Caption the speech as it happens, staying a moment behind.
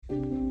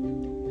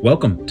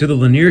Welcome to the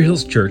Lanier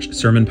Hills Church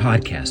Sermon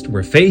Podcast,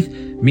 where faith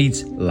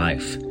meets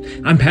life.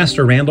 I'm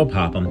Pastor Randall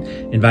Popham,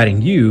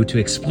 inviting you to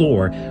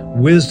explore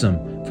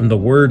wisdom from the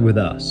Word with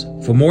us.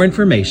 For more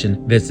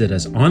information, visit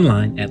us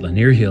online at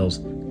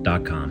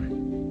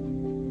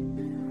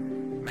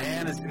lanierhills.com.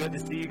 Man, it's good to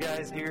see you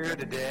guys here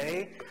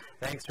today.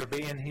 Thanks for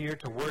being here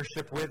to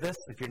worship with us.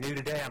 If you're new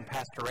today, I'm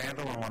Pastor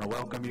Randall. I want to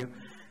welcome you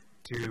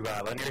to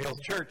Lanier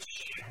Hills Church,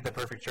 the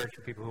perfect church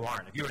for people who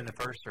aren't. If you were in the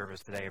first service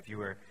today, if you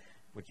were,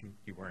 which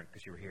you weren't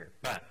because you were here,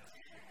 but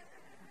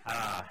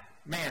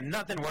man,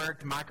 nothing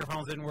worked.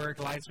 Microphones didn't work.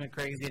 Lights went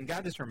crazy. And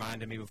God just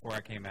reminded me before I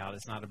came out,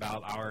 it's not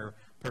about our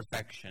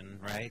perfection,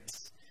 right?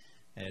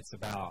 It's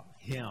about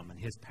Him and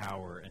His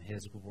power and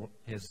His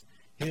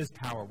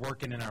power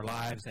working in our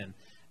lives and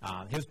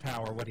His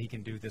power, what He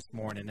can do this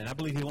morning. And I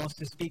believe He wants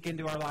to speak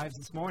into our lives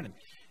this morning.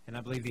 And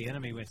I believe the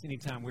enemy,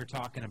 anytime we're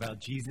talking about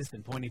Jesus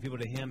and pointing people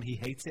to Him, he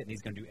hates it, and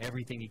he's going to do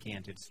everything he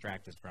can to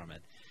distract us from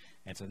it.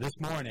 And so this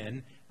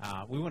morning,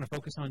 we want to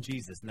focus on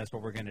Jesus, and that's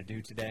what we're going to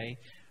do today.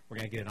 We're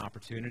going to get an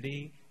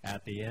opportunity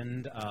at the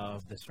end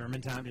of the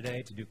sermon time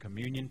today to do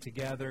communion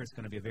together. It's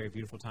going to be a very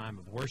beautiful time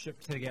of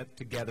worship to get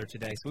together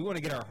today. So we want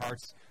to get our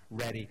hearts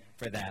ready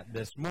for that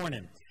this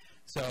morning.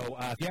 So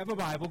if you have a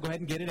Bible, go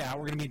ahead and get it out.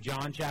 We're going to be in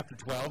John chapter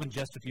 12 in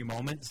just a few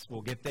moments.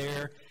 We'll get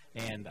there.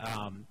 And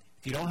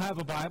if you don't have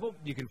a Bible,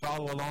 you can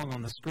follow along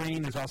on the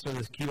screen. There's also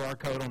this QR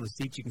code on the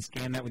seat. You can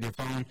scan that with your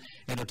phone.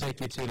 It'll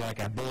take you to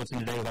like a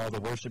bulletin today with all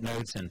the worship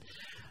notes and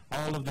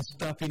all of the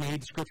stuff you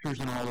need, scriptures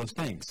and all those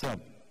things. So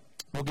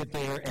we'll get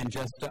there in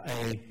just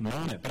a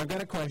moment. But I've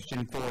got a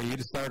question for you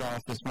to start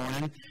off this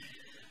morning.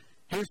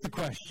 Here's the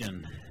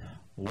question.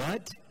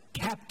 What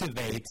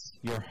captivates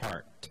your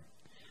heart?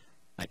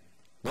 Like,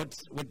 what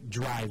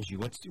drives you?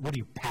 What are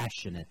you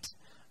passionate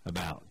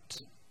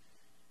about?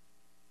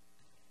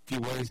 Few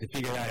ways to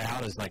figure that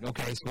out is like,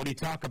 okay, so what do you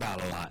talk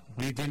about a lot?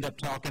 What do you end up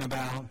talking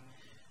about?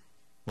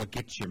 What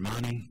gets your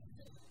money?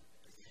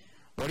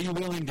 What are you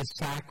willing to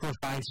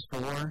sacrifice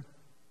for?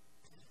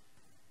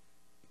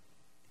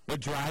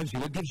 What drives you?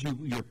 What gives you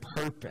your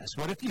purpose?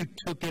 What if you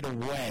took it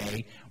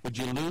away? Would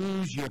you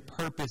lose your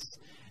purpose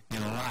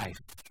in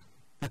life?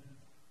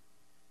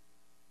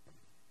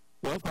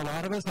 Well, for a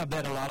lot of us, I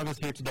bet a lot of us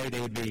here today, they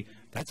would be,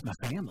 that's my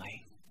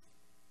family.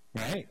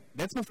 Right?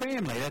 That's my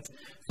family. That's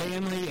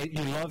family.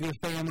 You love your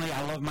family.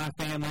 I love my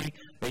family.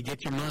 They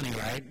get your money,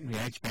 right?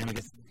 Yeah, family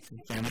gets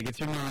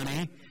your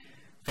money.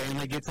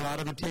 Family gets a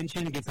lot of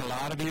attention. It gets a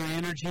lot of your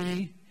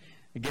energy.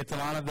 It gets a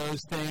lot of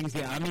those things.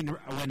 Yeah, I mean,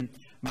 when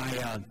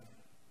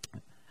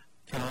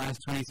for the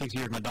last 26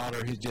 years, my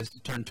daughter, who's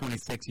just turned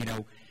 26,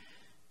 when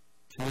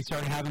we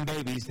started having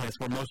babies, that's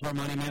where most of our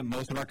money went,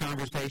 most of our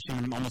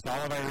conversation, almost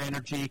all of our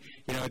energy,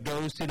 it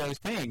goes to those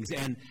things.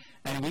 And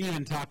we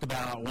even talked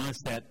about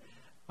once that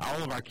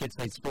all of our kids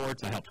played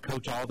sports. I helped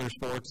coach all their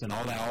sports and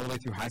all that all the way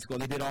through high school.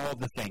 They did all of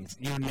the things.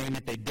 You name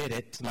it, they did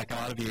it, like a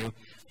lot of you.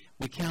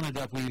 We counted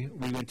up, we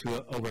went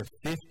to over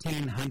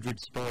 1,500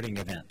 sporting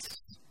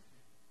events.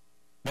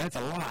 That's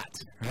a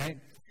lot, right?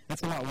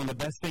 That's a lot. One of the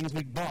best things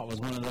we bought was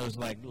one of those,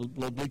 like,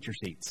 little bleacher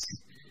seats.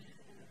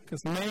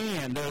 Because,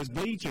 man, those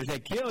bleachers, they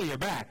kill your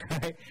back,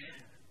 right?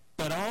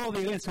 But all the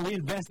events, so we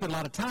invested a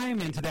lot of time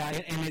into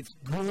that, and it's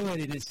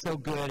good, and it's so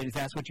good, and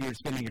that's what you're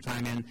spending your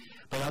time in.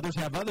 But others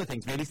have other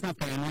things. Maybe it's not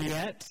family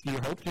yet. You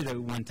hope to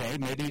do one day.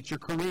 Maybe it's your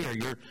career.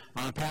 You're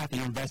on a path,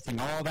 and you're investing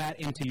all that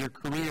into your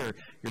career,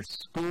 your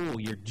school,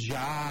 your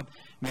job.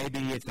 Maybe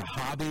it's a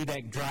hobby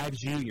that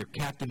drives you. You're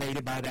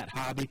captivated by that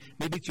hobby.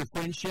 Maybe it's your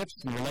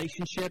friendships and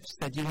relationships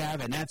that you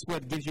have, and that's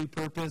what gives you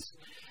purpose.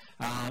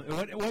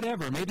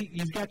 Whatever. Maybe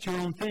you've got your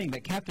own thing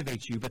that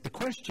captivates you. But the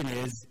question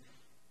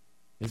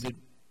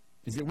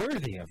is it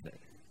worthy of it?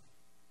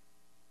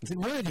 Is it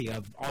worthy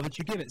of all that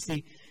you give it?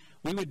 See,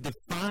 we would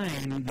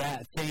define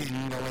that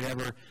thing or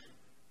whatever,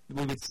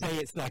 we would say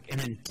it's like an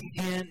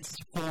intense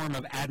form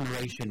of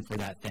admiration for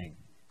that thing.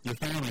 Your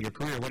family, your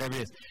career, whatever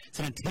it is. It's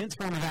an intense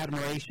form of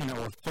admiration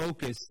or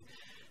focus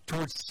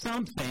towards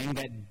something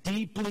that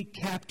deeply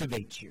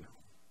captivates you,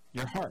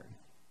 your heart.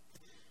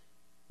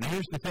 Now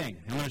here's the thing.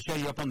 I'm going to show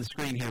you up on the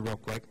screen here real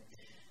quick.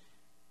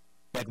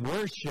 That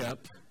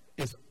worship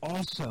is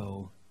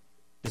also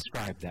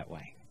described that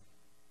way.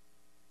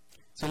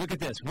 So look at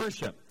this.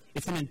 Worship.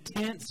 It's an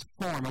intense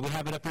form, and we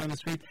have it up here on the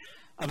screen,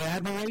 of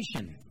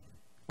admiration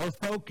or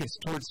focus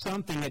towards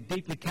something that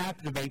deeply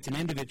captivates an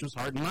individual's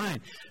heart and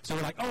mind. So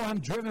we're like, oh, I'm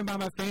driven by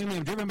my family,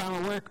 I'm driven by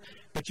my work.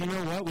 But you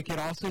know what? We could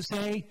also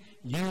say,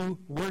 you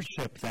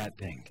worship that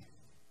thing.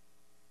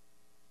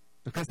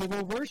 Because that's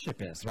what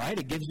worship is, right?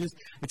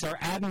 It's our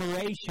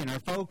admiration, our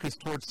focus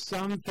towards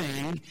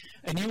something,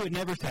 and you would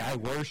never say, I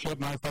worship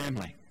my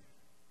family.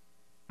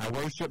 I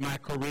worship my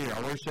career.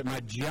 I worship my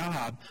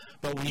job.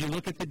 But when you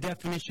look at the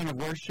definition of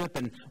worship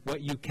and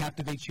what you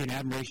captivates you in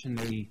admiration,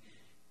 they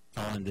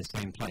fall in the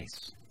same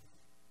place.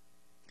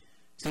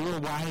 So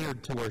we're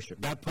wired to worship.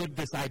 God put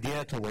this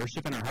idea to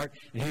worship in our heart.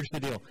 And here's the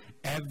deal.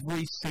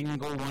 Every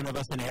single one of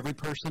us and every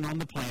person on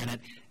the planet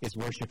is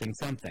worshiping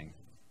something.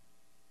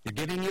 You're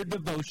giving your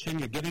devotion,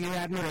 you're giving your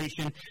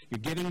admiration, you're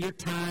giving your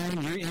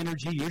time, your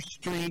energy, your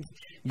strength.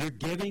 You're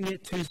giving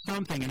it to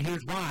something. And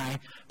here's why.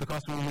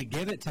 Because when we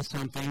give it to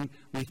something,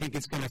 we think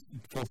it's going to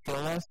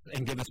fulfill us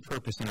and give us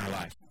purpose in our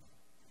life.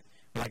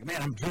 We're like,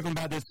 man, I'm driven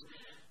by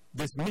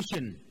this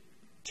mission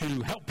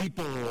to help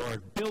people or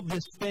build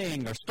this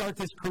thing or start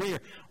this career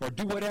or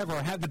do whatever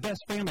or have the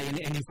best family,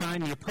 and you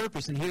find your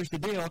purpose. And here's the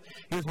deal.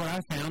 Here's what I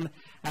found.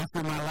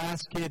 After my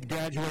last kid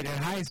graduated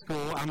high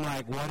school, I'm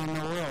like, what in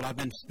the world? I've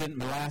been spending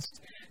the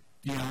last,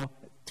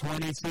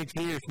 20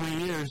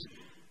 years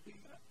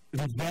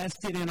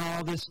invested in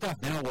all this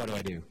stuff. Now what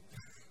do?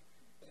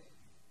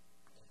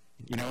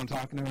 You know what I'm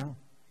talking about?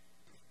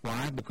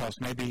 Why? Because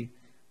maybe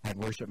I'd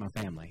worship my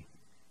family.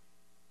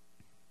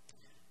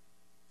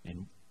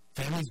 And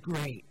family's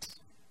great,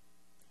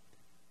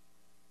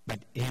 but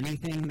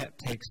anything that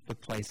takes the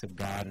place of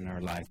God in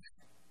our life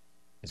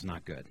is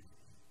not good.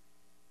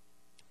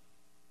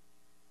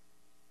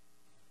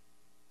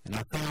 And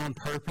I found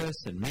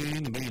purpose and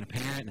meaning in being a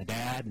parent and a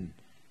dad,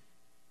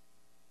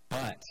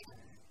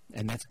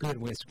 and that's good,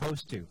 we're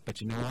supposed to,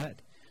 but you know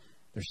what?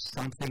 There's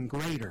something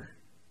greater.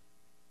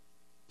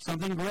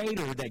 Something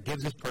greater that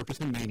gives us purpose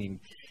and meaning.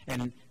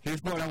 And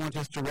here's what I want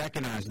us to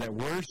recognize, that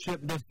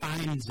worship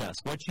defines us.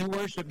 What you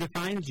worship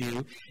defines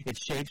you. It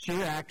shapes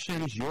your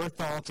actions, your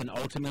thoughts, and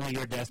ultimately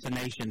your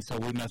destination. So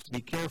we must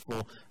be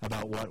careful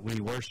about what we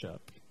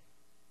worship.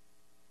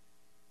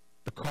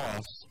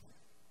 Because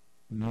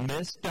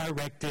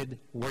misdirected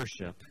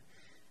worship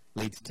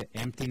leads to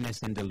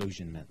emptiness and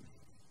delusionment.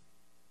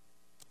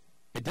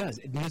 It does.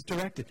 It's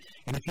misdirected.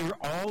 And if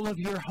all of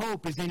your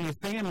hope is in your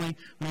family,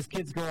 when those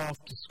kids go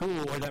off to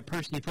school, or that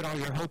person you put all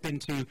your hope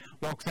into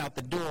walks out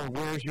the door,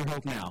 where's your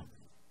hope now?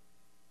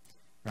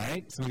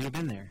 Right? Some of you have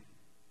been there.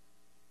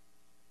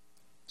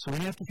 So we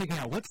have to figure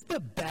out what's the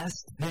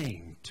best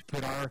thing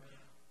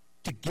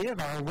to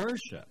give our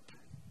worship,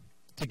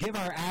 to give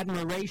our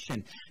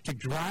admiration, to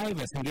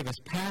drive us and give us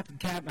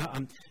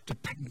to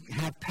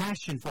have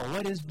passion for.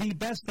 What is the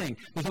best thing?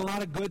 There's a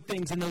lot of good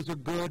things, and those are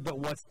good, but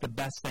what's the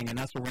best thing? And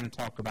that's what we're going to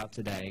talk about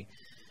today.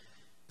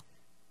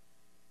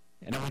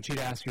 And I want you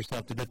to ask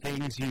yourself, do the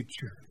things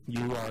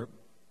you are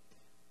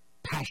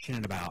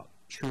passionate about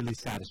truly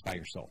satisfy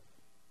your soul?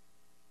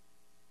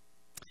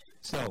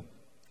 So,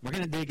 we're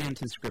going to dig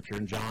into Scripture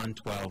in John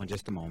 12 in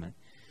just a moment.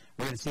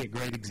 We're going to see a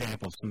great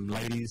example of some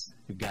ladies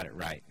who got it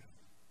right.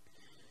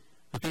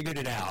 I figured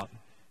it out,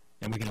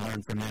 and we can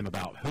learn from them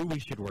about who we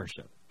should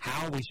worship,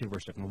 how we should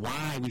worship, and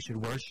why we should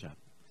worship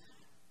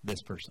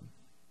this person.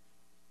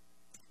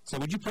 So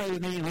would you pray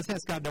with me? And let's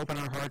ask God to open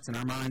our hearts and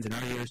our minds and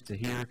our ears to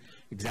hear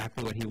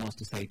exactly what He wants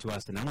to say to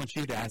us. And I want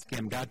you to ask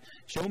Him, God,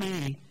 show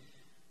me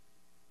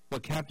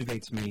what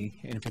captivates me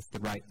and if it's the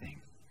right thing.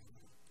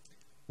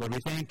 Lord, we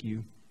thank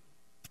You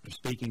for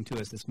speaking to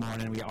us this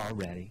morning. We are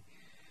ready.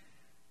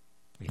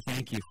 We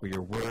thank You for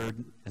Your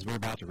Word as we're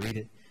about to read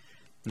it.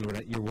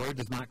 Lord, Your Word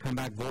does not come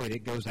back void.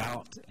 It goes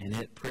out, and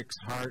it pricks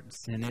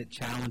hearts, and it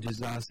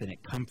challenges us, and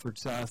it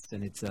comforts us,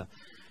 and it's a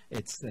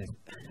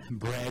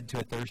bread to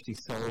a thirsty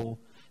soul,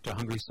 to a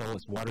hungry soul.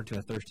 It's water to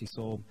a thirsty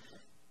soul.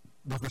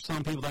 But for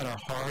some people that are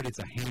hard, it's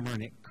a hammer,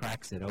 and it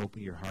cracks it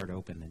open, your heart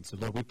open. And so,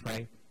 Lord, we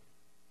pray,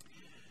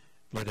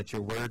 Lord, that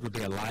Your Word would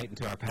be a light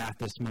into our path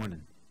this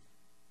morning.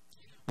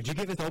 Would You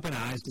give us open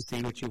eyes to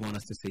see what You want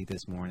us to see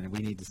this morning? And we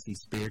need to see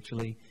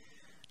spiritually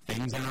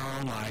things in our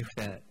own life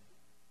that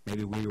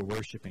maybe we were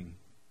worshiping,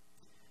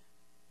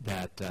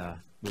 that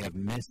we have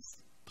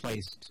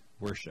misplaced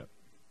worship.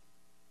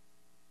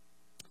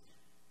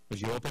 Would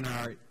You open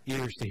our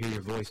ears to hear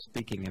Your voice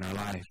speaking in our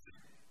life,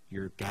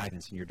 Your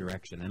guidance and Your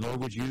direction? And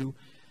Lord, would You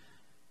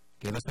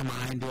give us a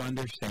mind to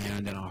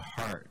understand and a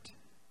heart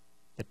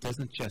that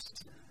doesn't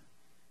just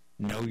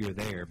know You're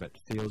there, but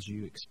feels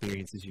You,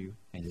 experiences You,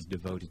 and is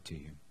devoted to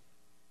You.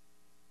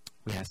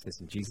 We ask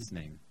this in Jesus'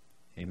 name.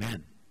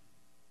 Amen.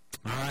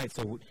 All right,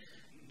 so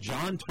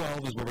John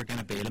 12 is where we're going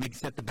to be. Let me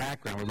set the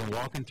background. We're going to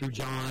walk through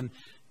John,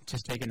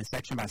 just taking it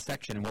section by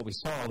section. And what we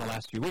saw the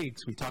last few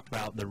weeks, we talked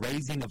about the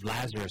raising of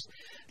Lazarus.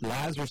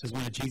 Lazarus is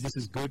one of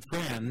Jesus' good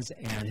friends,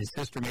 and his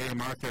sister Mary and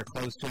Martha are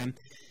close to him.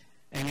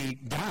 And he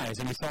dies.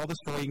 And we saw the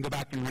story. You can go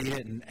back and read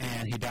it.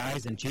 And he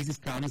dies, and Jesus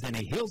comes, and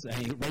he heals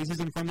him. He raises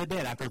him from the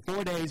dead. After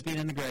 4 days being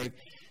in the grave,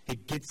 he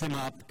gets him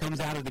up,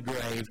 comes out of the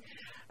grave.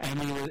 And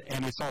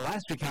we saw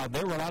last week how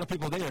there were a lot of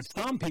people there.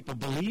 Some people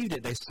believed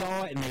it. They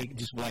saw it, and they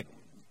just were like,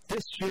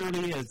 this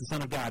surely is the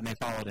Son of God, and they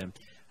followed him.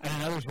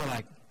 And others were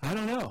like, I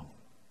don't know.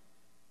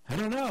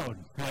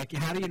 Like,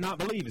 how do you not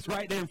believe? It's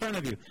right there in front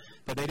of you.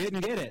 But they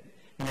didn't get it,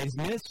 and they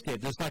missed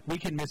it, just like we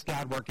can miss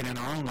God working in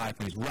our own life,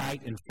 and He's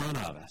right in front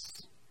of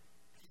us.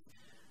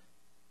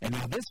 And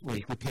now this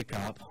week we pick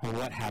up on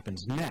what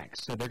happens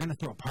next. So they're going to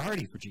throw a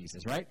party for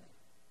Jesus, right?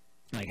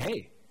 Like,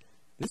 hey,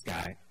 this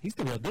guy, he's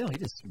the real deal. He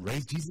just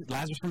raised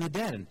Lazarus from the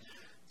dead. And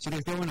so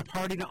they're throwing a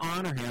party to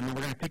honor him, and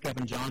we're going to pick up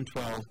in John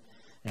 12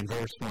 and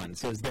verse 1. It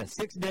says this: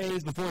 6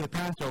 days before the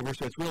Passover,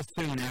 so it's real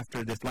soon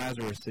after this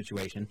Lazarus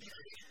situation,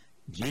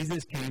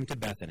 Jesus came to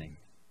Bethany,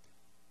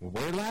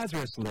 where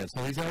Lazarus lives.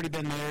 So he's already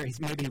been there.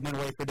 Maybe he went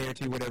away for a day or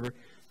two, whatever.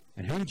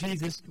 and whom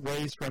Jesus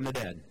raised from the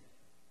dead.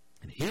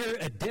 And here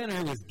a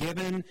dinner was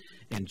given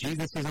in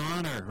Jesus'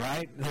 honor,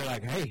 right? They're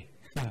like, hey,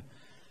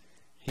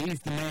 he's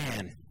the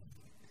man.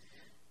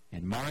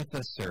 And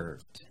Martha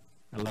served.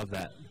 I love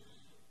that.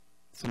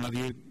 Some of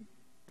you,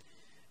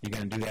 you're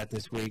going to do that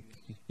this week.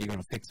 You're going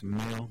to fix a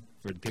meal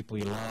for the people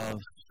you love.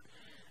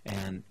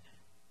 And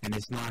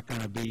it's not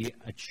going to be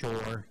a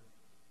chore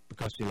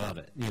because you love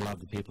it. You love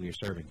the people you're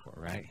serving for,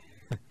 right?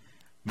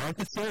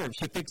 Martha served.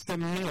 She fixed a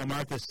meal.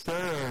 Martha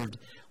served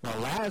while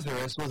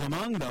Lazarus was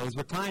among those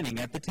reclining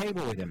at the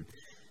table with him.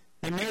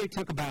 And Mary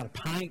took about a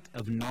pint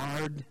of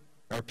nard,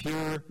 or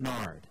pure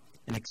nard,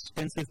 an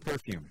expensive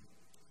perfume.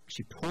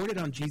 She poured it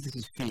on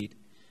Jesus' feet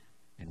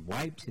and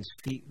wiped his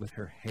feet with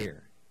her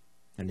hair.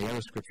 And the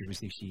other scriptures we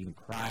see she even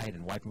cried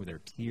and wiped them with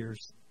her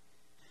tears.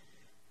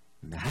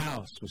 And the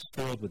house was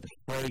filled with the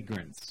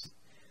fragrance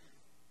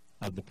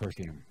of the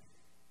perfume.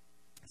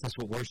 That's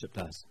what worship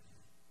does.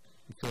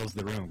 It fills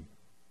the room.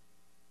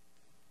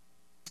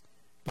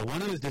 But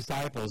one of his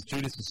disciples,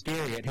 Judas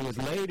Iscariot, who was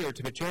later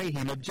to betray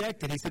him,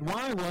 objected. He said,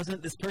 why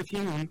wasn't this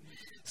perfume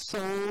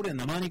sold and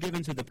the money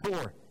given to the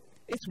poor?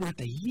 It's worth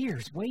a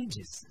year's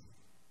wages.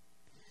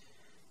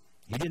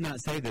 He did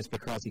not say this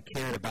because he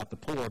cared about the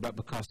poor, but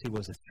because he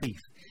was a thief.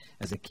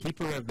 As a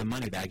keeper of the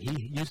money bag,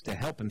 he used to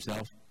help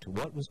himself to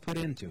what was put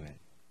into it.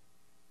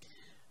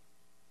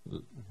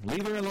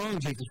 Leave her alone,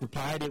 Jesus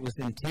replied. It was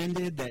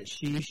intended that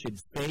she should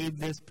save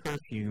this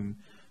perfume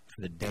for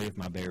the day of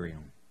my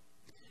burial.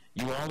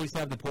 You will always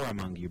have the poor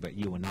among you, but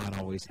you will not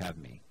always have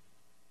me.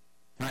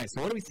 All right,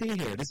 so what do we see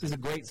here? This is a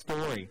great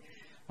story.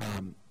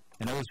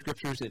 In other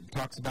scriptures, it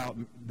talks about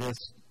this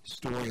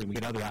story, and we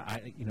get other,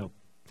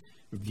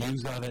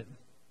 reviews of it.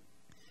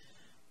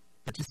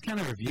 But just kind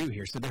of review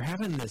here. So they're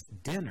having this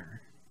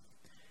dinner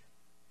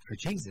for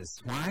Jesus.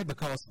 Why?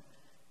 Because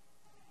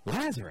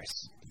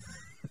Lazarus,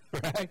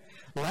 right?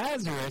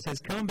 Lazarus has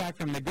come back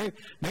from the grave.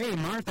 Mary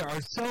and Martha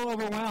are so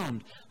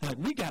overwhelmed. They're like,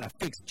 we got to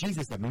fix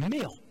Jesus a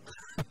meal.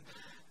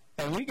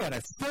 And we got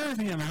to serve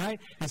him, right?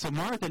 And so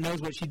Martha knows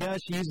what she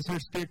does. She uses her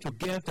spiritual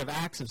gift of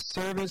acts of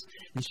service,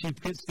 and she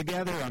puts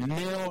together a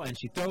meal, and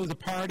she throws a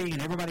party,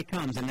 and everybody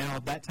comes. And now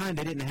at that time,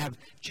 they didn't have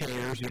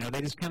chairs.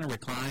 They just kind of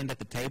reclined at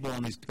the table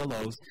on these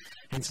pillows.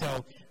 And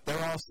so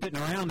they're all sitting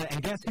around,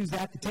 and guess who's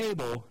at the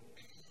table?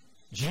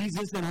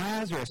 Jesus and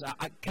Lazarus.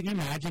 Can you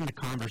imagine the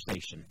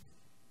conversation?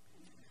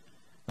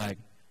 Like,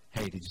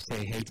 hey, did you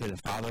say hey to the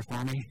Father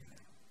for me?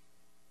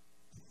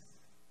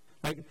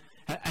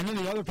 And then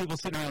the other people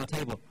sitting around the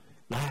table,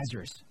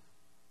 Lazarus,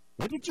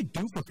 what did you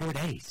do for 4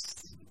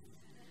 days?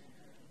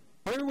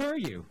 Where were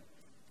you?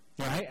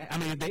 Right? I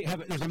mean,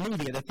 there's a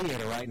movie at the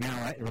theater right now,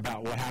 right,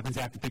 about what happens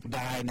after people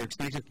die and their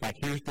experiences. Like,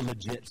 here's the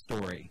legit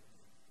story.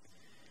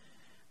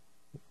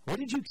 What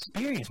did you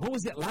experience? What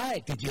was it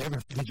like? Did your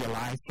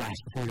life flash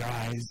before your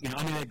eyes?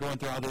 They're going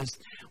through all this.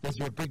 Was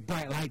there a big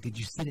bright light? Did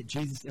you sit at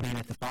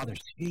at the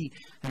Father's feet?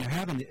 And they're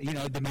having,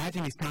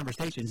 imagine these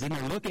conversations. And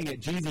they're looking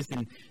at Jesus,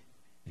 and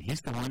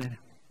he's the one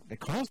that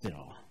caused it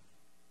all.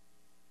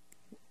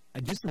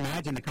 And just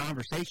imagine the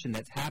conversation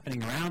that's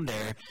happening around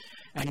there.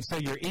 And so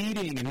you're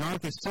eating, and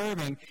Martha's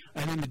serving,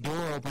 and then the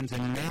door opens,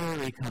 and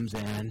Mary comes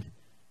in.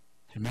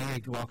 And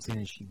Mary walks in,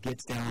 and she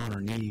gets down on her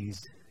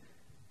knees,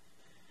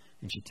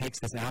 and she takes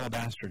this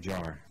alabaster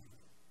jar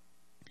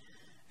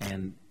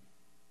and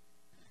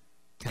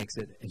takes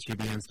it, and she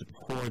begins to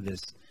pour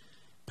this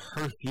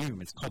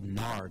perfume. It's called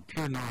nard,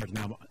 pure nard.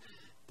 Now,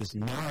 this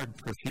nard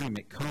perfume,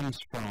 it comes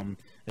from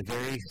a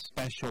very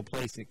special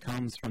place. It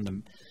comes from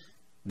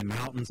the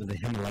mountains of the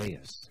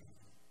Himalayas.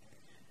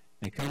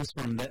 It comes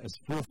from it's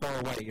real far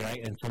away,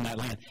 right, and from that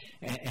land.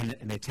 And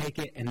they take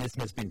it, and this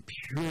has been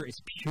pure.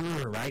 It's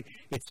pure, right?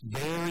 It's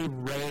very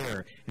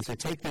rare. And so they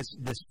take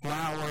this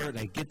flower,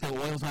 they get the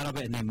oils out of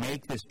it, and they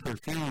make this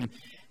perfume.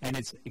 And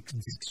it's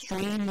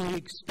extremely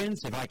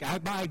expensive. Like, I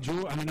buy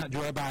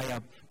I buy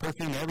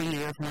perfume every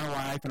year for my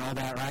wife and all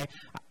that, right?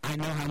 I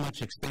know how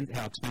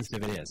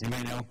expensive it is. You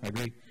may know,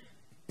 agree?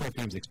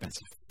 Perfume's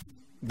expensive.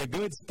 The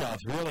good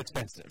stuff's real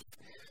expensive.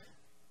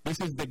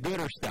 This is the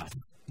gooder stuff.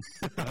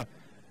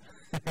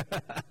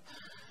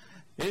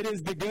 It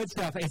is the good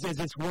stuff. It says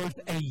it's worth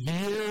a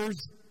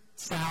year's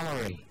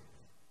salary.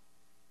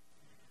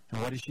 And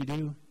what does she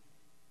do?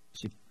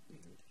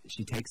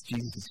 She takes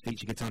Jesus' feet,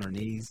 she gets on her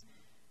knees,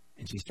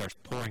 and she starts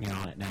pouring it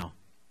on it. Now,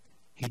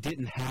 he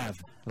didn't have,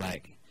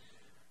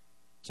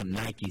 some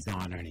Nikes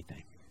on or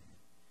anything.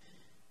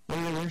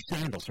 Well, they were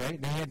sandals, right?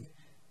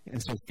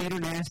 And so feet are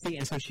nasty,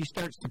 and so she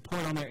starts to pour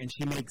it on there, and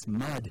she makes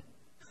mud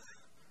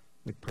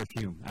with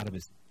perfume out of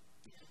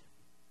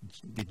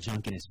the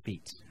junk in his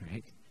feet,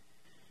 right?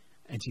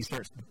 And she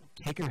starts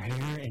taking her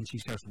hair, and she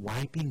starts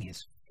wiping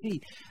his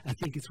feet. I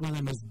think it's one of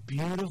the most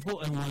beautiful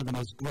and one of the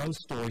most gross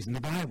stories in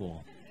the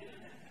Bible.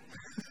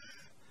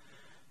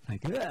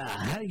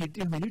 How do you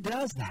do? Who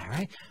does that,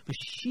 right? But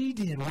she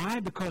did. Why?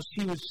 Because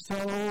she was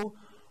so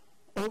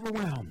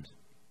overwhelmed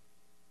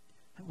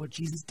at what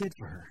Jesus did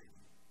for her,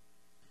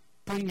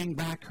 bringing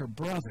back her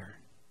brother.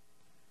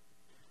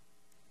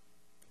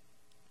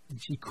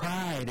 And she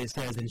cried, it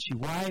says, and she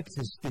wiped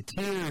the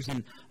tears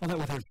and all that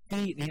with her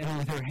feet and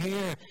with her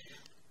hair.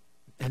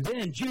 And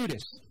then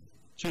Judas.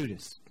 What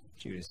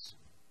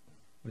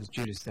does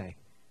Judas say?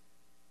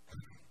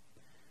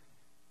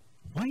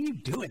 Why are you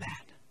doing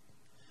that?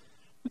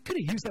 We could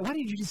have used that. Why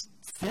didn't you just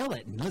fill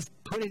it and let's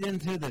put it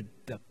into the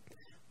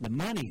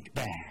money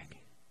bag?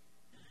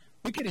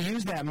 We could have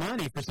used that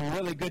money for some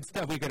really good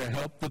stuff. We could have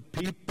helped the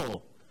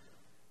people.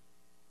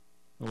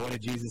 Well, what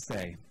did Jesus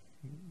say?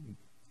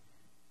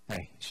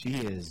 Hey, she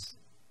is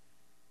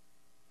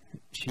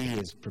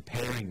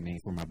preparing me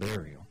for my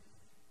burial.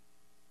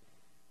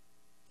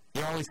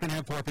 You're always going to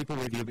have poor people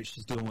with you, but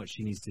she's doing what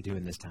she needs to do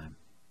in this time.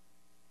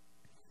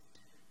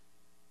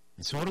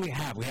 And so what do we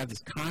have? We have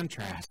this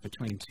contrast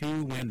between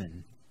two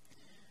women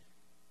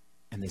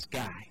and this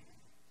guy.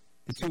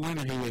 The two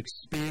women who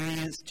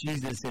experienced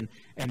Jesus and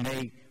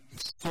they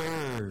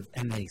serve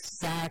and they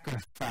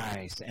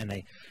sacrifice and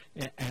they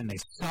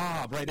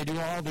sob, right? They do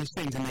all these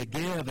things and they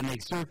give and they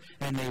serve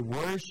and they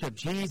worship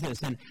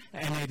Jesus and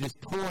they just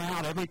pour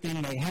out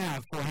everything they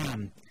have for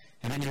him.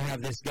 And then you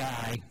have this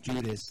guy,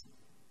 Judas,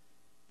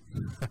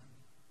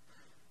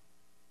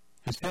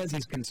 who says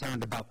he's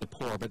concerned about the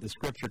poor, but the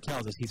scripture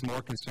tells us he's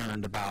more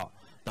concerned about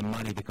the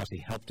money because he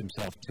helped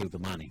himself to the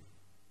money.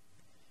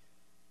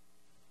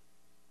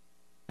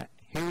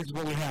 Here's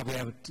what we have. We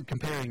have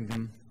comparing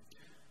them.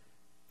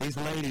 These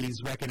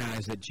ladies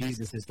recognize that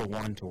Jesus is the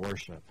one to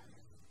worship.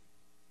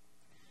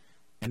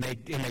 And they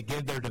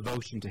give their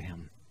devotion to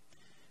him.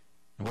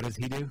 And what does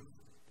he do?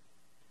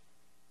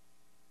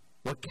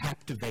 What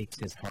captivates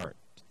his heart?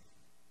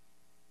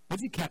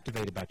 What's he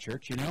captivated by,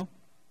 church, you know?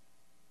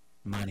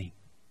 Money.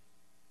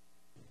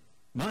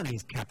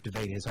 Money's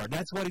captivated his heart.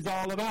 That's what he's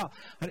all about.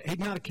 He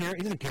doesn't care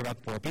about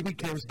the poor people. He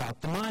cares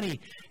about the money.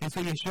 And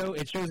so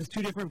it shows us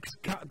two different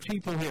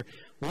people here.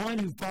 One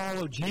who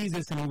followed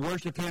Jesus and who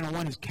worshiped him, and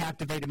one who's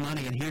captivated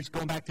money. And here's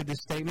going back to this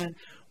statement: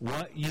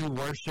 what you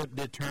worship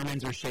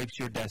determines or shapes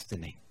your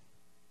destiny.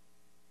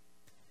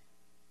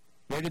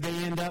 Where did they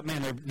end up?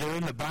 Man, they're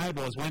in the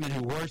Bible as women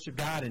who worship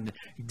God and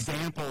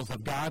examples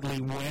of godly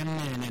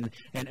women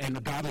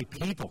and godly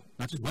people.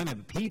 Not just women,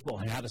 but people,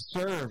 and how to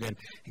serve and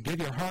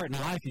give your heart and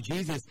life to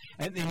Jesus.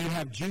 And then you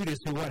have Judas,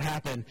 who what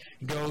happened?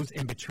 Goes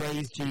and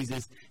betrays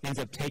Jesus, ends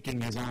up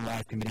taking his own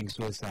life, committing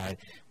suicide.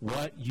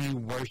 What you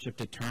worship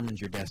determines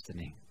your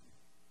destiny.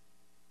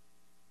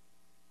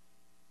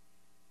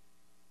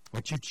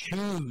 What you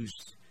choose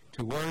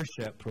to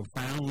worship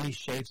profoundly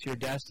shapes your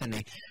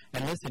destiny.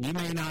 And listen, you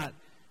may not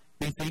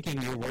be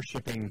thinking you're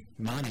worshiping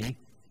money,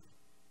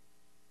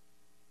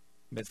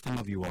 but some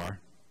of you are.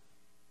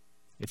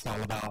 It's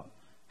all about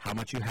how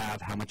much you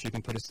have, how much you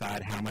can put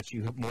aside, how much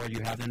more you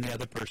have than the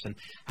other person,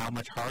 how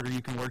much harder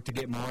you can work to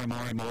get more and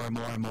more and more and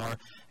more and more,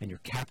 and you're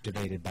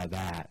captivated by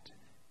that.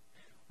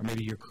 Or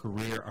maybe your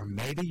career, or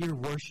maybe you're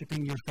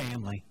worshiping your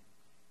family.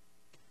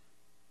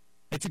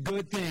 It's a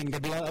good thing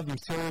to love and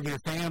serve your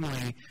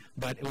family,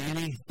 but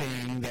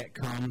anything that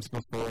comes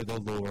before the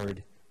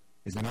Lord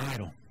is an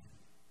idol.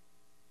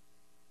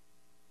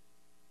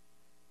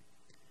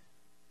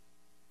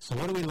 So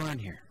what do we learn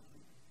here?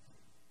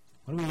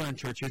 What do we learn,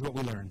 church? Here's what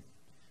we learn.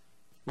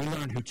 We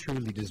learn who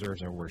truly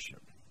deserves our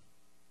worship.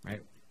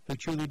 Right? Who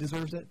truly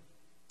deserves it?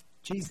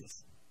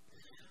 Jesus.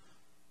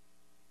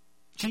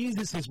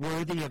 Jesus is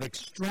worthy of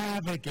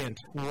extravagant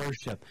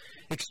worship.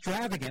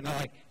 Extravagant.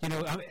 Like,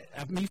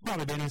 you've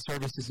probably been in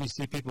services and you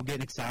see people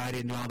getting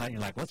excited and all that, and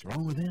you're like, what's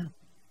wrong with them?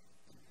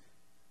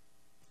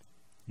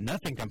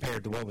 Nothing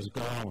compared to what was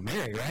going on with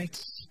Mary,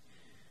 right?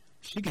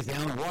 She gets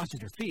down and washes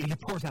her feet. He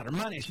pours out her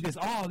money. She does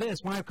all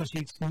this. Why? Because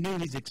she knew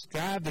he's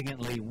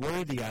extravagantly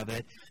worthy of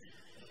it.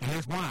 And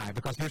here's why.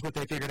 Because here's what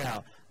they figured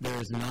out. There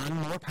is none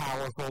more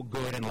powerful,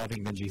 good, and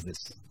loving than Jesus.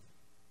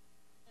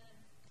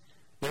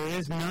 There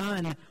is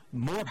none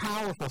more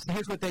powerful. So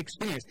here's what they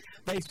experienced.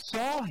 They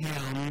saw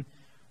him,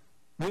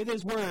 with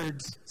his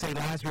words, say,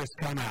 Lazarus,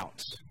 come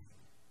out.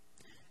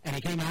 And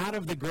he came out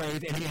of the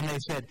grave, and they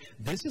said,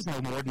 this is no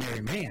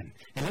ordinary man.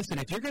 And listen,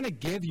 if you're going to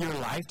give your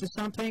life to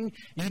something,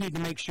 you need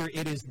to make sure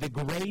it is the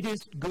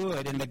greatest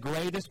good and the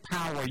greatest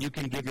power you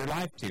can give your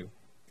life to.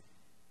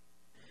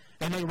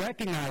 And they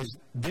recognize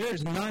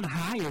there's none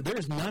higher,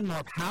 there's none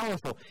more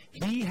powerful.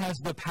 He has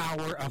the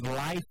power of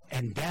life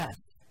and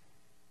death.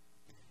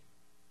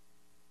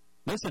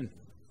 Listen,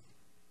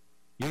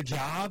 your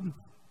job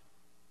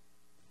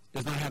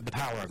does not have the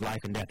power of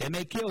life and death. It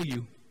may kill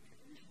you.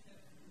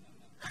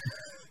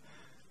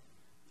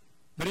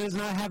 But it does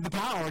not have the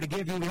power to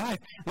give you life.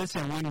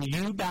 Listen, when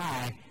you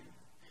die,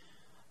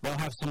 they'll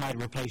have somebody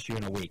replace you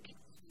in a week.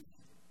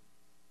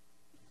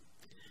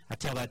 I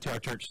tell that to our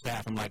church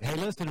staff. I'm like, hey,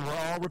 listen, we're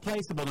all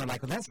replaceable. And they're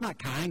like, well, that's not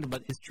kind,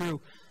 but it's true.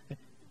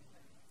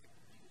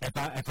 If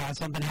I have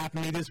something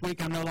happen to me this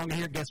week, I'm no longer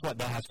here. Guess what?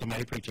 They'll have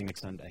somebody preaching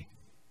next Sunday.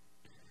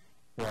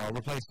 We're all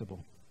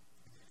replaceable.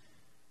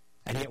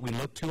 And yet we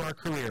look to our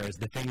career as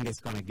the thing that's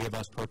going to give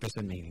us purpose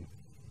and meaning.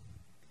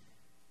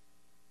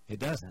 It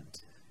doesn't.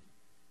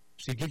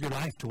 So you give your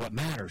life to what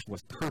matters,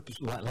 what's purpose,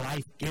 what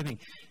life-giving.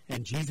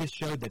 And Jesus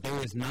showed that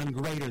there is none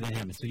greater than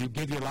him. So you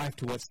give your life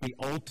to what's the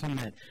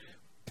ultimate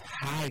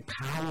high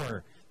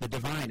power, the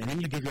divine. And then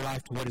you give your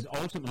life to what is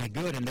ultimately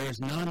good, and there is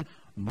none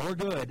more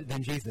good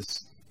than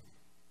Jesus.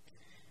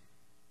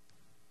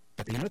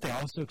 But you know what they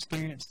also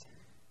experienced?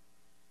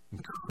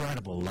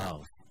 Incredible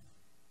love.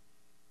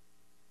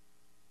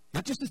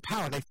 Not just his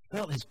power, they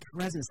felt his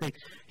presence.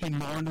 He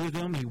mourned with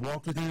them, he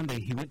walked with them,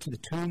 he went to the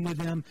tomb with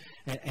them,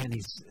 and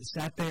he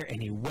sat there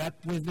and he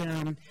wept with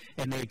them,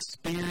 and they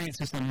experienced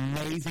this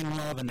amazing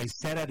love, and they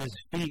sat at his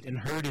feet and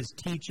heard his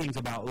teachings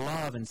about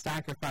love and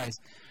sacrifice,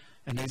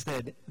 and they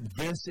said,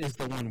 this is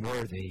the one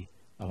worthy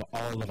of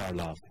all of our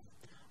love,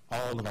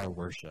 all of our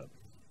worship.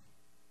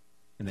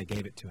 And they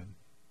gave it to him.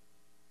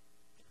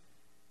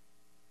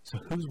 So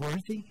who's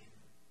worthy?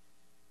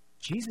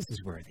 Jesus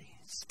is worthy.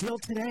 Still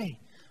today.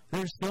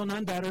 There's still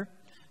none better,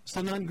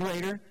 still none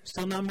greater,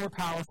 still none more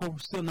powerful,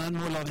 still none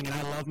more loving. And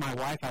I love my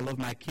wife, I love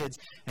my kids,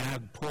 and I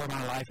pour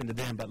my life into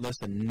them. But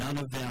listen, none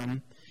of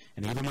them,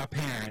 and even my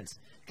parents,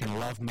 can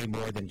love me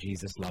more than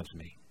Jesus loves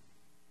me.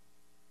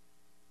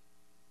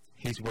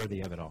 He's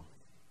worthy of it all.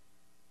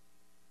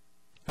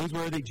 Who's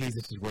worthy?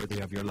 Jesus is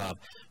worthy of your love.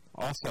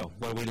 Also,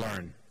 what do we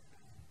learn?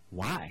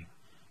 Why?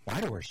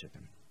 Why to worship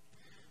him?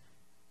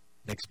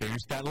 They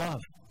experienced that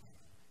love.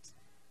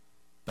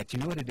 But you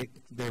know what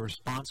their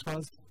response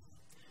was?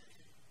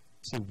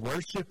 See,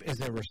 worship is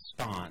a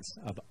response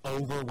of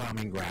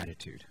overwhelming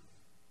gratitude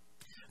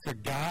for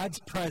God's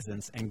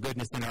presence and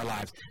goodness in our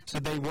lives. So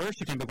they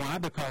worshiped him, but why?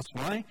 Because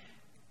why?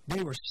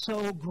 They were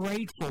so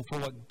grateful for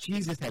what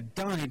Jesus had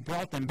done. He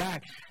brought them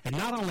back. And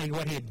not only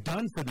what he had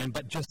done for them,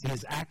 but just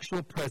his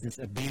actual presence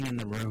of being in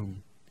the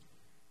room.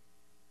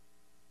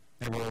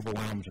 They were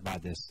overwhelmed by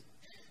this.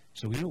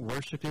 So we know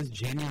worship is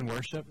genuine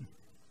worship.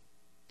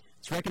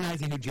 It's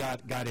recognizing who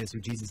God is, who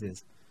Jesus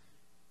is.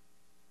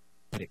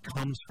 But it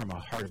comes from a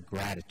heart of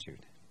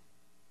gratitude.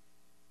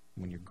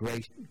 When you're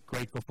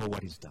grateful for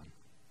what he's done.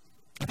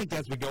 I think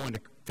as we go into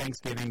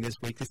Thanksgiving this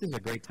week, this is a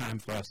great time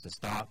for us to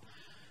stop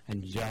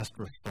and just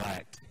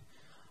reflect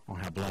on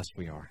how blessed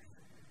we are.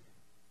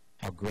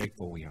 How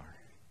grateful we are.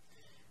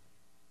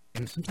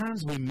 And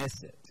sometimes we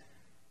miss it.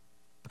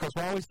 Because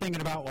we're always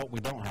thinking about what we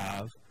don't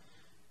have,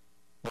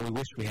 what we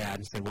wish we had,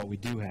 instead of what we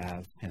do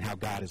have, and how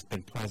God has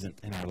been present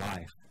in our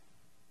life.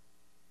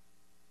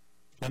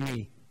 Let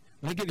me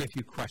give you a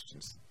few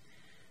questions.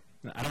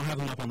 I don't have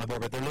them up on the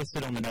board, but they're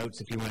listed on the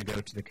notes if you want to go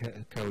to the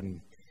code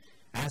and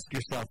ask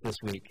yourself this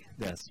week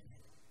this.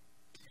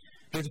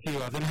 Here's a few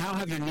of them. How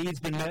have your needs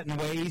been met in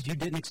ways you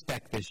didn't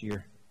expect this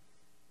year?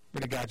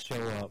 Where did God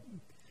show up?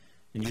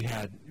 And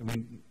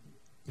when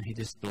he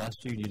just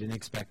blessed you, you didn't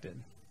expect it.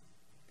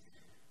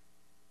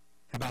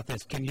 How about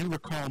this? Can you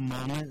recall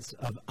moments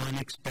of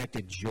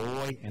unexpected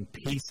joy and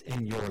peace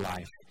in your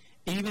life,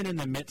 even in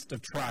the midst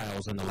of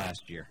trials in the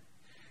last year?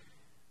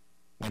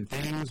 When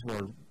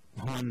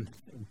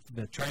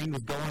the train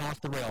was going off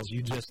the rails,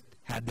 you just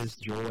had this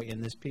joy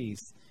and this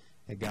peace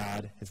that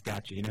God has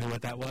got you. You know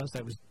what that was?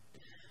 That was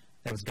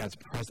God's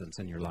presence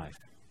in your life.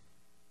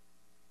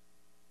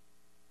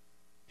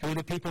 Who are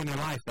the people in your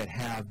life that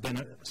have been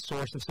a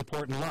source of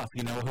support and love?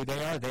 You know who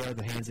they are? They are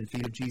the hands and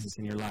feet of Jesus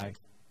in your life.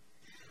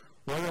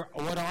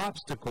 What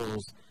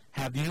obstacles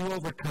have you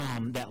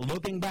overcome that,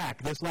 looking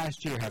back this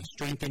last year, have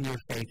strengthened your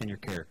faith and your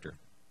character?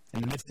 In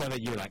the midst of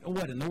it, you're like, oh,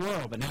 what in the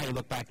world? But now you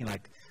look back and you're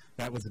like,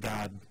 that was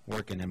God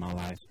working in my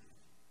life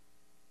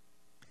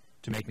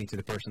to make me to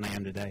the person I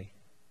am today.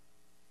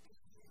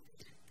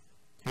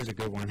 Here's a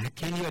good one.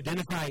 Can you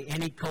identify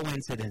any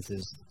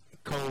coincidences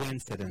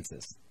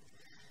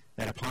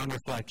that upon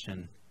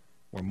reflection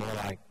were more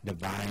like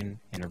divine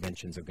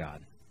interventions of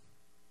God?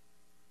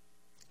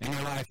 In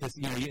your life,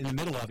 in the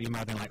middle of it, you might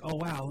have been like, oh,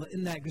 wow,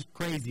 isn't that just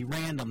crazy,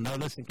 random? No,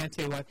 listen, can I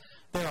tell you what?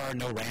 There are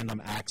no random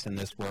acts in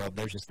this world.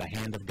 There's just the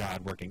hand of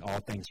God working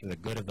all things for the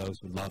good of those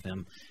who love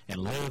him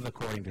and live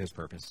according to his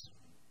purpose.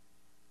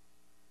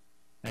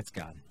 That's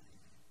God.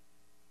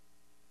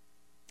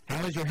 How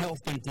has your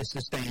health been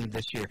sustained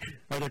this year?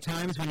 Are there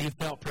times when you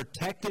felt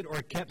protected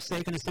or kept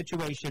safe in a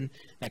situation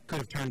that could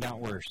have turned out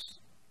worse?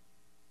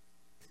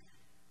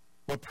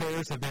 What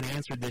prayers have been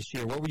answered this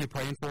year? What were you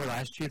praying for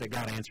last year that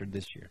God answered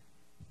this year?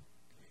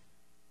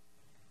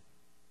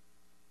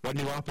 What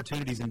new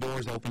opportunities and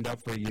doors opened up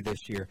for you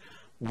this year?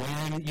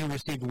 When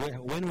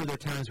were there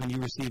times when you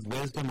received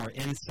wisdom or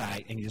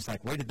insight and you're just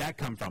like, where did that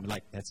come from?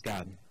 Like, that's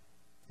God,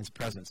 his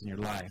presence in your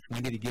life.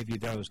 When did he give you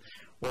those?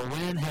 Or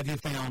when have you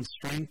found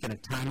strength in a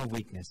time of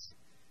weakness?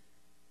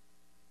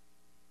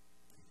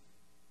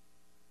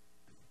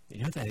 You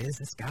know what that is?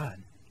 That's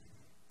God.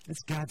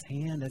 That's God's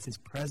hand. That's his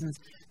presence.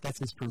 That's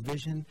his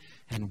provision.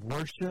 And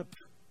worship,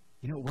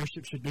 you know what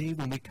worship should be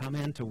when we come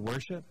in to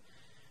worship?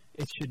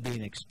 It should be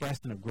an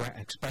expression of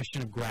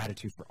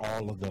gratitude for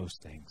all of those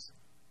things.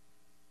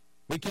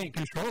 We can't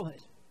control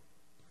it.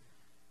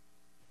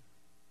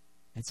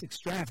 It's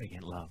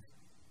extravagant love.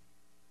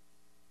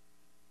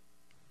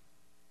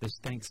 This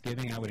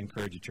Thanksgiving, I would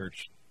encourage you,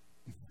 church,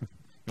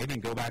 maybe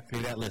go back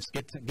through that list.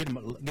 Get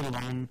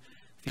alone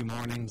a few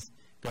mornings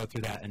go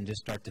through that and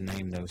just start to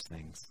name those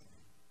things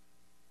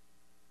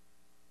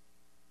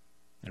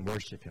and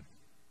worship Him.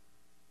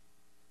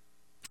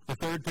 The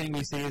third thing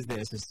we see is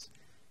this, is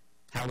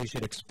how we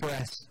should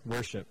express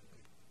worship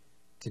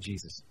to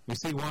Jesus. We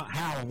see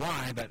how and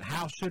why, but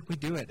how should we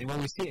do it? And when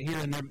we see it here,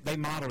 and they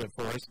modeled it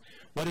for us.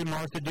 What did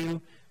Martha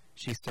do?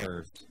 She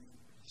served.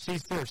 She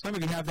served. Some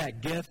of you have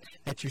that gift.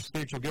 That's your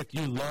spiritual gift.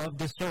 You love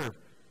to serve.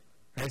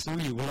 Right? Some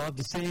of you love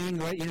to sing.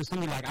 Right? You know, some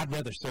of you are like, I'd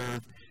rather serve.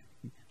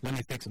 Let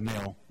me fix a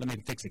meal. Let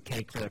me fix a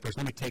cake for that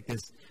person. Let me take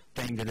this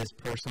thing to this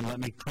person. Let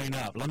me clean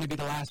up. Let me be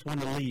the last one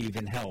to leave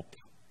and help.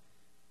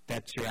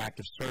 That's your act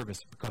of service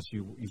because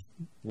you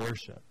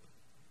worship.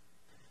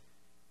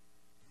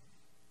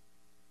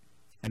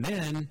 And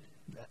then,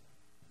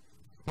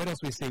 what else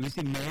we see? We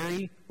see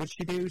Mary. What did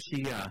she do?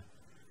 She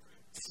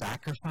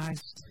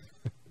sacrificed.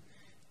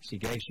 She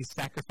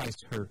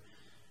sacrificed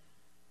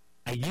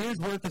a year's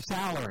worth of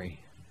salary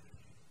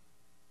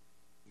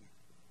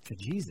to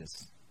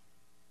Jesus.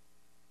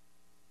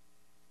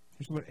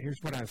 Here's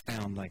what I've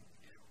found. Like,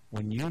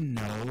 when you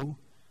know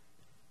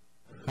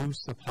who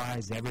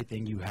supplies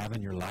everything you have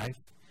in your life,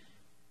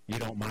 you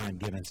don't mind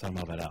giving some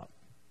of it up.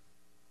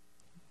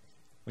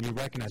 When you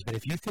recognize, but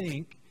if you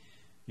think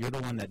you're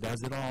the one that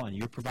does it all and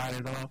you provide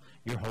it all,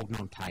 you're holding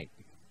on tight.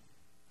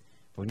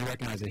 But when you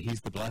recognize that He's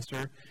the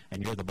blesser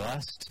and you're the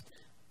blessed,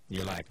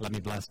 you're like, let me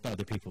bless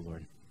other people,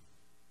 Lord.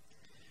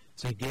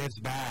 So He gives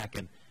back,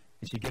 and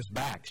she gives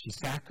back. She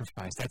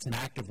sacrificed. That's an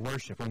act of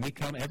worship. When we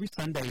come every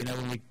Sunday,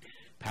 when we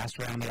pass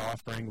around the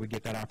offering, we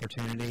get that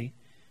opportunity.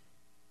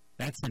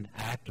 That's an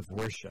act of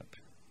worship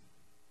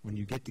when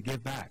you get to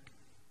give back.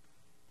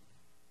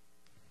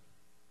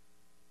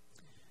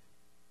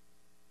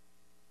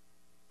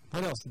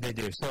 What else did they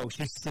do? So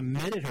she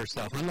submitted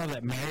herself. I love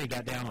that Mary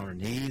got down on her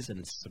knees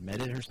and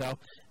submitted herself.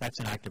 That's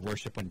an act of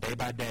worship when day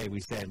by day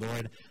we say,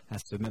 Lord, I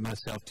submit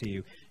myself to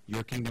you.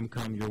 Your kingdom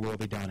come, your will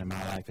be done in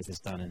my life as it's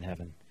done in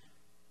heaven.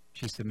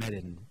 She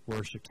submitted and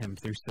worshiped Him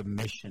through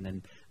submission,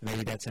 and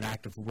maybe that's an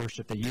act of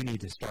worship that you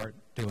need to start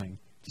doing,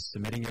 just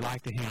submitting your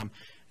life to Him.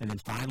 And then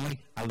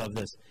finally, I love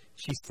this,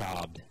 she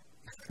sobbed.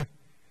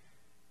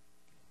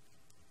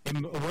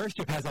 And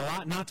worship has a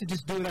lot not to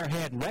just do with our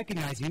head and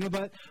recognize,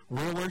 but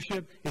real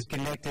worship is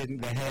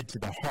connected the head to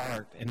the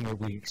heart and where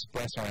we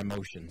express our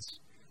emotions.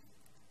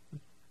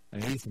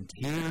 Maybe it's in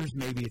tears,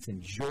 maybe it's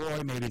in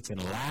joy, maybe it's in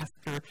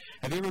laughter.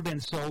 Have you ever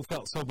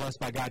felt so blessed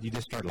by God you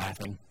just start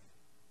laughing?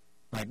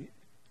 Like,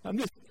 I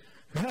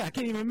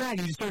can't even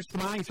imagine. You start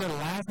smiling, you start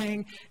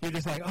laughing. You're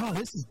just like, oh,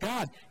 this is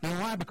God. You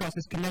know why? Because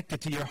it's connected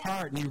to your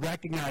heart, and you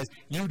recognize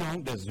you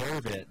don't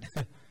deserve it.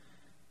 And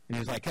you're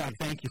just like, God,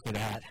 thank you for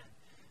that.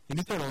 And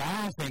you start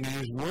laughing,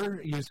 and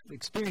you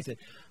experience it.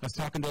 I was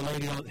talking to a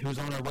lady who was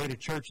on her way to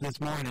church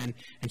this morning,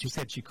 and she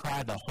said she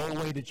cried the whole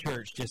way to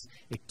church, just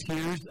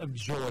tears of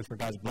joy for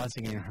God's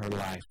blessing in her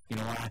life. You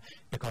know why?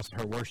 Because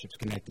her worship's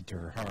connected to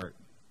her heart.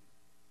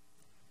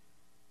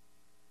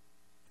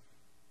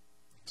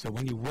 So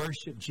when you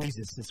worship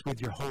Jesus, it's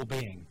with your whole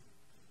being.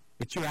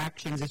 It's your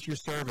actions, it's your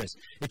service,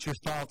 it's your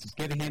thoughts, it's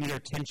giving Him your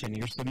attention,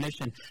 your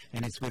submission,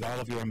 and it's with all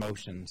of your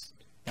emotions.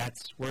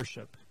 That's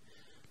worship.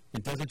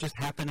 It doesn't just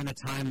happen in a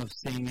time of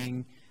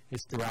singing.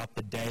 It's throughout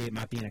the day. It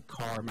might be in a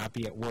car, it might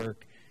be at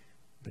work,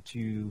 but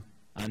you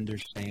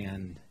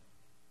understand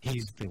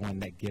He's the one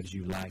that gives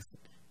you life.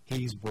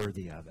 He's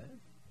worthy of it.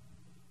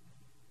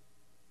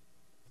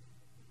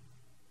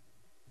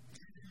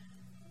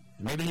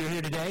 Maybe you're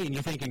here today and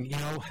you're thinking,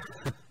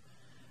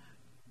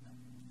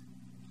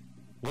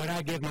 what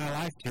I give my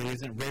life to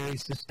isn't very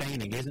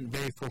sustaining, isn't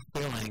very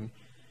fulfilling.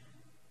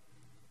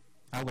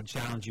 I would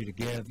challenge you to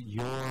give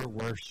your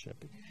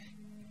worship.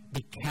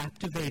 Be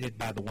captivated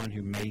by the one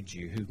who made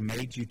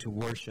you to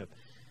worship.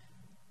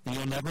 And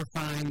you'll never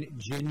find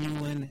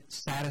genuine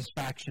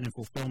satisfaction and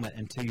fulfillment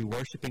until you're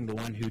worshiping the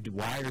one who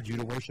wired you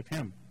to worship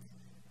Him.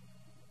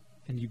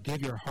 And you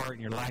give your heart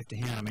and your life to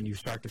Him, and you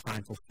start to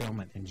find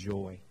fulfillment and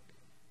joy.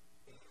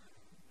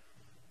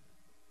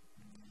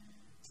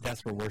 So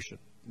that's where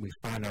we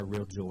find our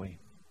real joy.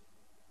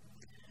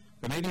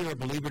 But maybe you're a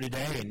believer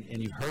today,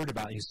 and you've heard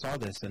about it, you saw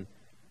this, and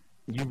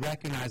you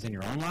recognize in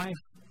your own life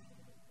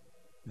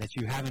that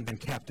you haven't been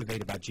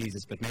captivated by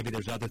Jesus, but maybe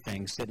there's other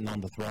things sitting on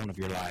the throne of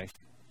your life.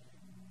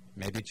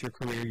 Maybe it's your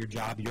career, your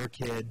job, your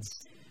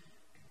kids.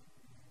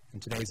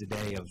 And today's a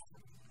day of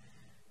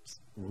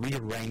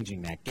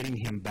rearranging that, getting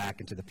Him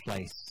back into the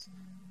place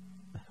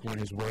when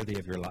He's worthy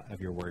of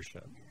your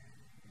worship.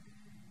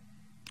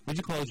 Would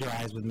you close your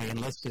eyes with me,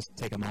 and let's just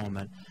take a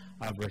moment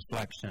of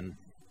reflection.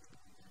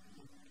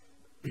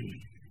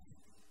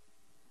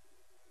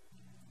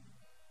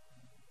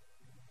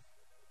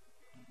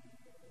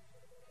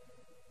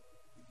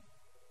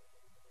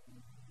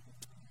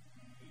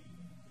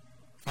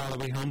 Father,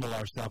 we humble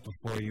ourselves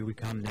before you. We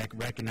come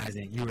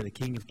recognizing that you are the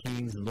King of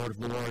Kings and Lord of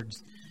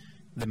Lords,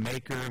 the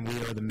Maker, and we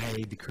are the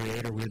made, the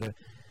Creator. We are the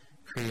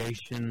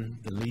creation,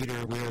 the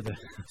leader. We are the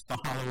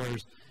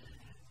followers.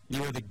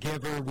 You are the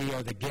giver. We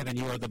are the given.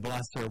 You are the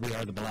blesser. We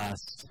are the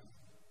blessed.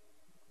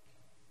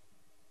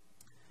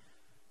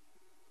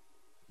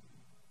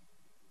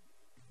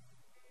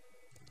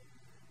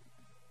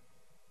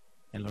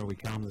 And Lord, we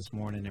come this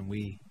morning and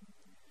we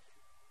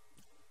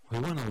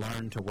want to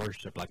learn to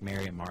worship like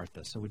Mary and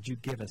Martha. So would you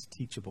give us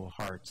teachable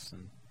hearts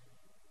and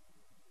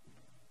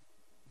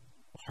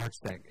hearts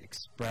that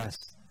express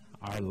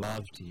our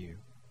love to you?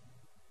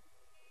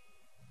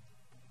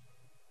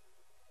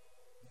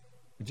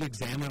 Would you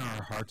examine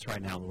our hearts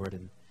right now, Lord,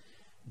 and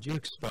would you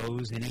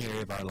expose any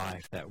area of our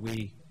life that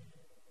we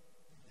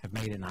have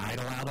made an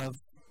idol out of,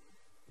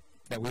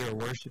 that we are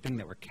worshiping,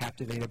 that we're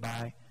captivated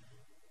by,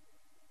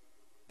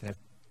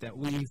 that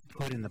we've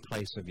put in the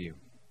place of you?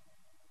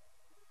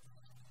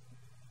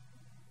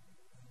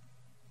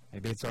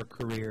 Maybe it's our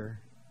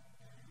career.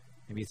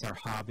 Maybe it's our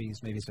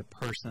hobbies. Maybe it's a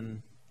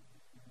person.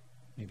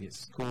 Maybe it's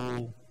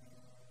school.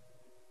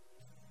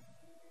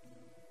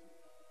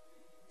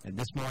 And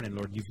this morning,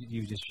 Lord,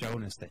 you've just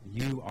shown us that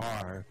you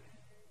are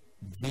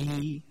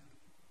the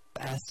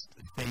best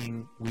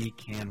thing we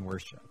can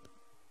worship.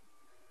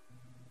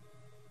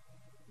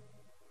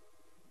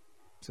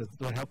 So,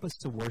 Lord, help us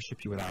to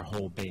worship you with our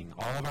whole being,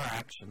 all of our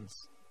actions.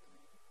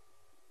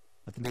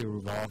 Let them be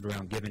revolved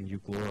around giving you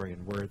glory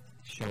and worth,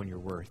 showing your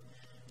worth.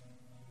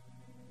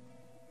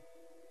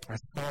 Our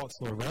thoughts,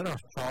 Lord, let our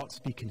thoughts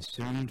be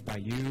consumed by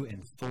you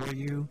and for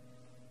you.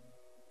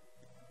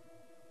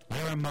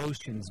 Let our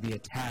emotions be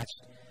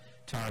attached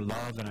to our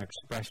love and our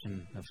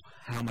expression of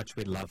how much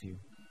we love you.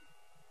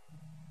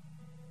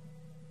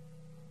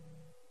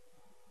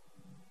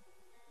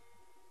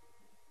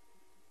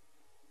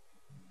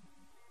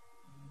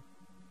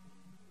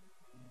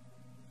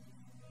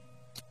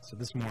 So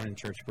this morning,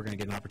 church, we're going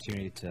to get an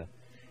opportunity to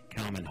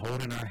come and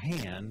hold in our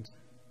hand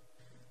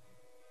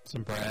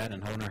some bread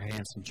and hold in our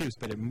hand some juice,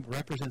 but it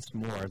represents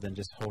more than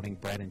just holding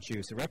bread and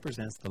juice. It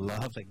represents the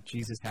love that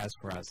Jesus has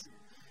for us,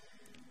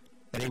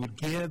 that he would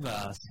give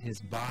us his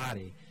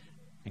body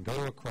and go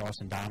to a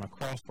cross and die on a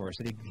cross for us,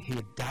 that he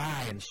would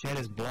die and shed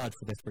his blood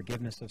for the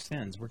forgiveness of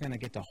sins. We're going to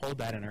get to hold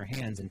that in our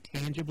hands and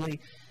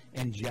tangibly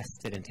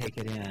ingest it and take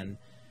it in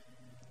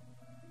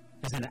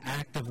as an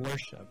act of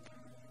worship.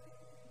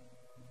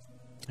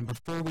 And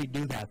before we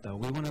do that, though,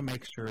 we want to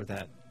make sure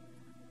that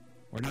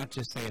we're not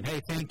just saying,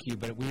 hey, thank you,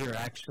 but we are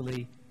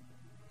actually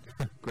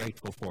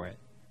grateful for it.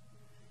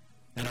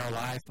 And our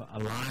life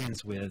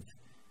aligns with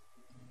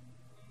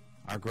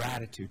our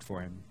gratitude for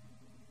him.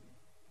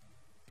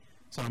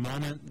 So in a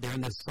moment,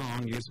 during this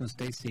song, you're just going to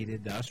stay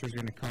seated. The ushers are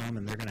going to come,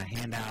 and they're going to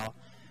hand out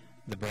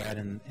the bread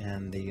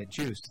and the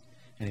juice.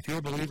 And if you're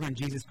a believer in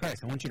Jesus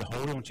Christ, I want you to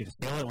hold it, I want you to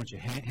feel it, I want you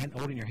to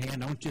hold it in your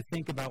hand. I want you to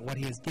think about what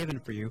he has given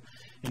for you.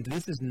 And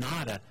this is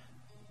not a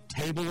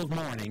table of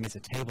mourning, it's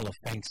a table of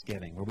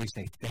thanksgiving, where we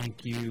say,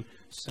 thank you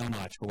so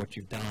much for what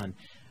you've done.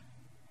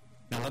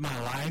 Now let my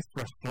life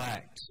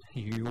reflect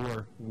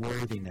your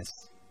worthiness.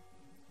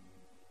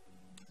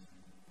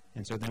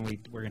 And so then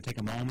we're going to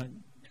take a moment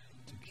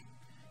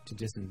to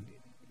just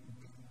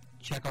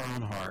check our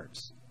own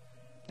hearts.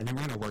 And then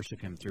we're going to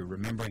worship him through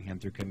remembering him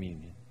through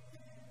communion.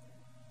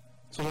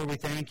 So Lord, we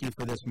thank you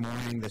for this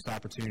morning, this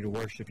opportunity to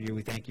worship you.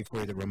 We thank you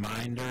for the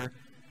reminder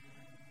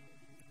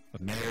of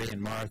Mary and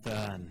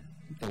Martha and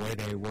the way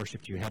they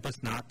worshiped you. Help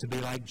us not to be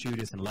like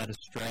Judas and led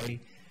astray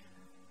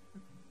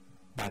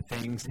by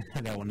things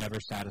that will never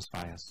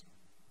satisfy us.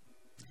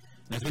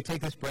 And as we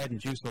take this bread and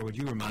juice, Lord, would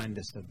you remind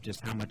us of just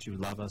how much you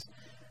love us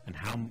and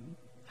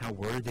how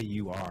worthy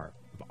you are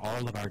of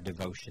all of our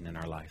devotion in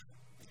our life.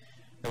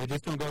 That we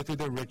just don't go through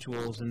the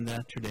rituals and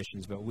the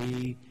traditions, but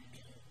we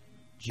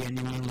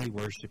genuinely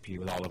worship you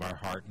with all of our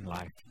heart and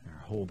life and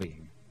our whole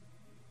being.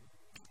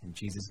 In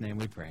Jesus' name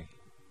we pray.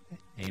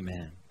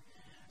 Amen.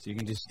 So you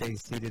can just stay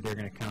seated. They're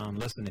going to come.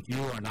 Listen, if you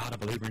are not a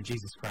believer in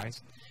Jesus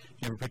Christ, if you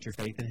never put your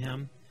faith in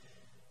him,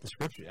 the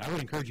scripture, I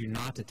would encourage you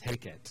not to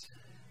take it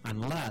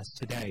unless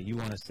today you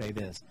want to say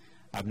this.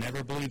 I've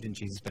never believed in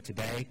Jesus, but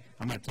today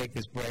I'm going to take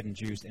this bread and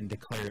juice and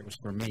declare it was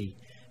for me.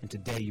 And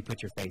today you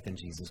put your faith in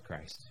Jesus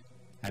Christ.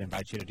 I'd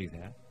invite you to do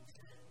that.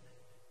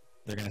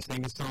 They're going to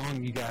sing a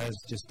song. You guys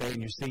just stay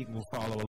in your seat and we'll follow